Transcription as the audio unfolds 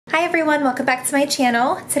Hi everyone, welcome back to my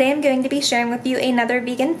channel. Today I'm going to be sharing with you another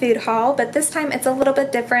vegan food haul, but this time it's a little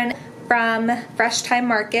bit different from Fresh Thyme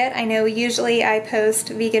Market. I know usually I post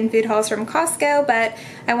vegan food hauls from Costco, but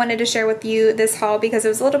I wanted to share with you this haul because it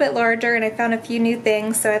was a little bit larger and I found a few new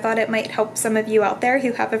things, so I thought it might help some of you out there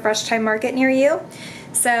who have a Fresh Thyme Market near you.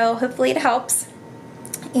 So hopefully it helps,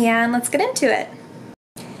 and let's get into it.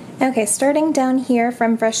 Okay, starting down here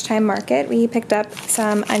from Fresh Thyme Market, we picked up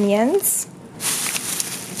some onions,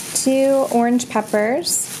 2 orange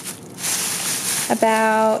peppers,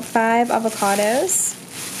 about 5 avocados,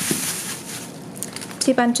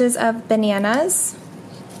 2 bunches of bananas,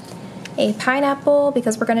 a pineapple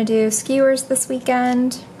because we're going to do skewers this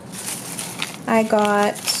weekend. I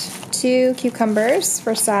got 2 cucumbers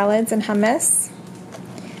for salads and hummus,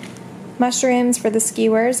 mushrooms for the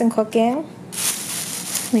skewers and cooking.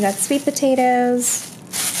 We got sweet potatoes.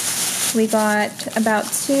 We got about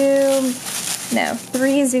 3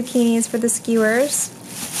 zucchinis for the skewers,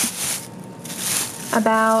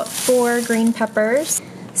 about 4 green peppers,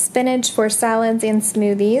 spinach for salads and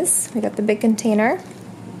smoothies. We got the big container.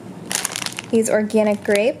 These organic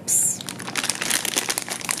grapes,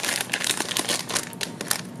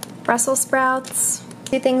 Brussels sprouts,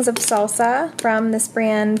 2 things of salsa from this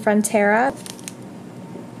brand Frontera.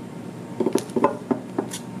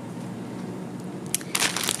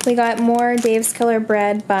 We got more Dave's Killer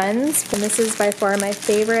Bread buns, and this is by far my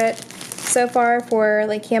favorite so far for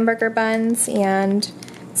like hamburger buns, and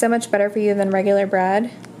so much better for you than regular bread.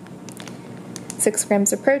 6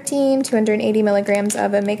 grams of protein, 280 milligrams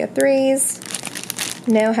of omega-3s,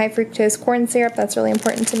 no high fructose corn syrup, that's really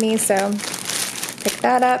important to me, so pick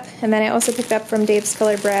that up. And then I also picked up from Dave's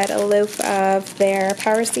Killer Bread a loaf of their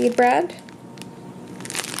power seed bread.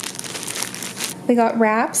 We got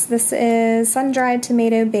wraps. This is sun-dried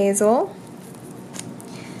tomato basil.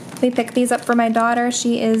 We picked these up for my daughter.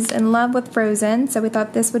 She is in love with frozen, so we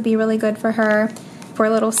thought this would be really good for her for a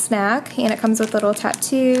little snack. And it comes with little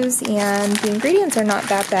tattoos, and the ingredients are not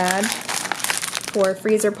that bad for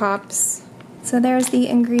freezer pops. So there's the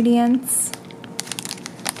ingredients.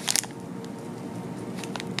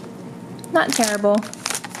 Not terrible.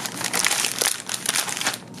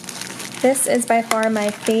 This is by far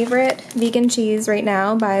my favorite vegan cheese right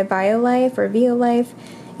now by BioLife or VioLife,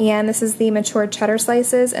 and this is the mature cheddar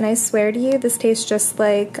slices, and I swear to you this tastes just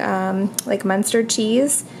like Munster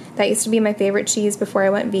cheese. That used to be my favorite cheese before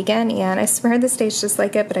I went vegan, and I swear this tastes just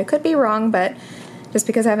like it, but I could be wrong, but just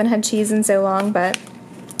because I haven't had cheese in so long. But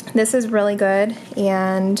this is really good,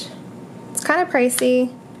 and it's kind of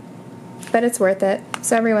pricey, but it's worth it,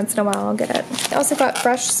 so every once in a while I'll get it. I also got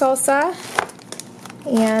fresh salsa,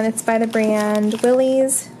 and it's by the brand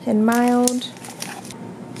Willie's in mild.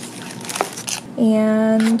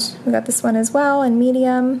 And we got this one as well in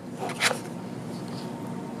medium.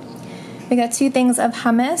 We got 2 things of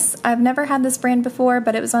hummus. I've never had this brand before,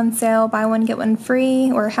 but it was on sale, buy one get one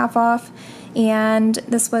free or half off. And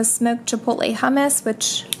this was smoked chipotle hummus,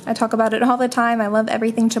 which I talk about it all the time. I love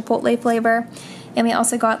everything chipotle flavor. And we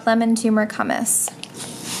also got lemon turmeric hummus.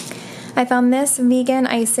 I found this vegan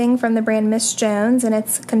icing from the brand Miss Jones, and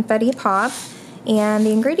it's confetti pop, and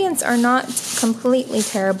the ingredients are not completely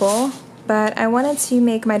terrible, but I wanted to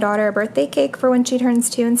make my daughter a birthday cake for when she turns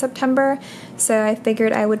 2 in September, so I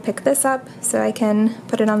figured I would pick this up so I can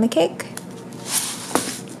put it on the cake.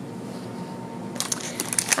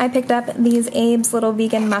 I picked up these Abe's Little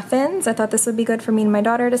Vegan Muffins. I thought this would be good for me and my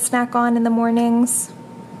daughter to snack on in the mornings.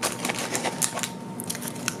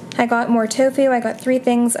 I got more tofu. I got 3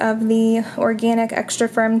 things of the organic extra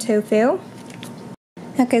firm tofu.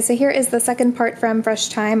 Okay, so here is the second part from Fresh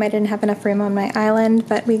Thyme. I didn't have enough room on my island,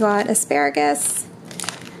 but we got asparagus,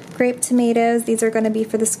 grape tomatoes. These are going to be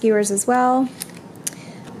for the skewers as well.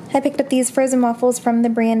 I picked up these frozen waffles from the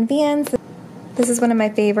brand Vans. This is one of my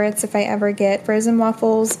favorites if I ever get frozen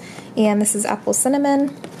waffles, and this is apple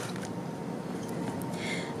cinnamon.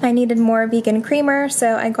 I needed more vegan creamer,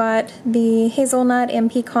 so I got the hazelnut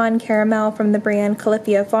and pecan caramel from the brand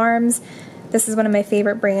Califia Farms. This is one of my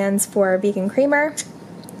favorite brands for vegan creamer.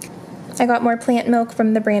 I got more plant milk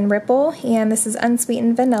from the brand Ripple, and this is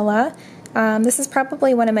unsweetened vanilla. This is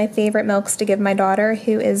probably one of my favorite milks to give my daughter,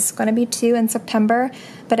 who is going to be 2 in September,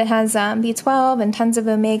 but it has B12 and tons of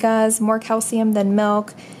omegas, more calcium than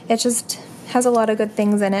milk. It just has a lot of good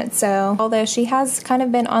things in it. So although she has kind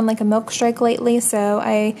of been on like a milk strike lately, so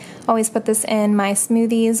I always put this in my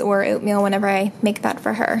smoothies or oatmeal whenever I make that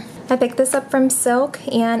for her. I picked this up from Silk,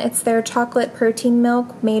 and it's their chocolate protein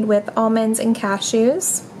milk made with almonds and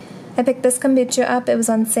cashews. I picked this kombucha up. It was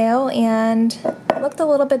on sale and it looked a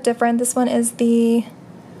little bit different. This one is the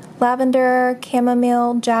lavender,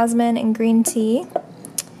 chamomile, jasmine, and green tea.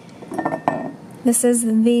 This is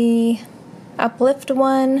the Uplift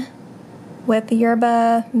one with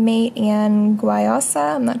yerba mate and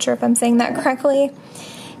guayusa. I'm not sure if I'm saying that correctly.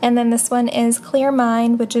 And then this one is Clear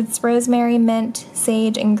Mind, which is rosemary, mint,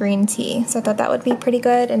 sage, and green tea. So I thought that would be pretty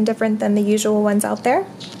good and different than the usual ones out there.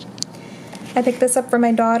 I picked this up for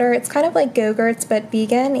my daughter. It's kind of like Go-Gurts but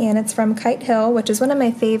vegan, and it's from Kite Hill, which is one of my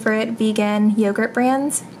favorite vegan yogurt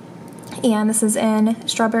brands. And this is in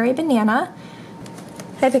strawberry banana.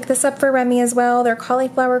 I picked this up for Remy as well. They're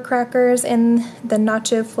cauliflower crackers in the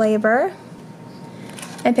nacho flavor.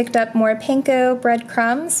 I picked up more panko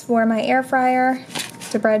breadcrumbs for my air fryer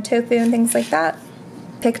to bread tofu and things like that.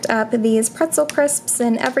 Picked up these pretzel crisps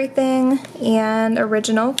and everything and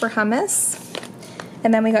original for hummus.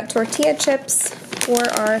 And then we got tortilla chips for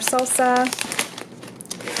our salsa.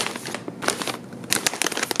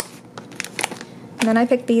 And then I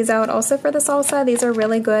picked these out also for the salsa. These are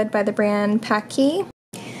really good by the brand Paqui.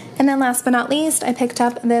 And then last but not least, I picked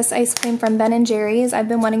up this ice cream from Ben & Jerry's. I've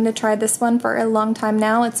been wanting to try this one for a long time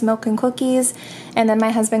now. It's milk and cookies. And then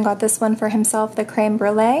my husband got this one for himself, the creme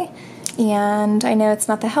brulee. And I know it's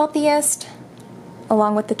not the healthiest,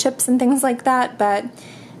 along with the chips and things like that, but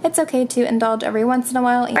it's okay to indulge every once in a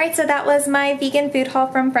while. Alright, so that was my vegan food haul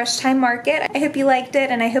from Fresh Thyme Market. I hope you liked it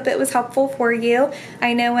and I hope it was helpful for you.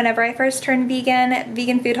 I know whenever I first turned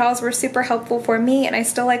vegan food hauls were super helpful for me, and I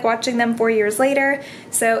still like watching them 4 years later.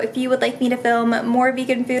 So if you would like me to film more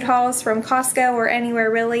vegan food hauls from Costco or anywhere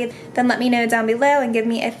really, then let me know down below and give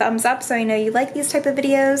me a thumbs up so I know you like these type of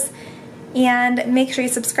videos. And make sure you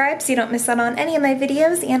subscribe so you don't miss out on any of my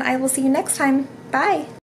videos, and I will see you next time. Bye!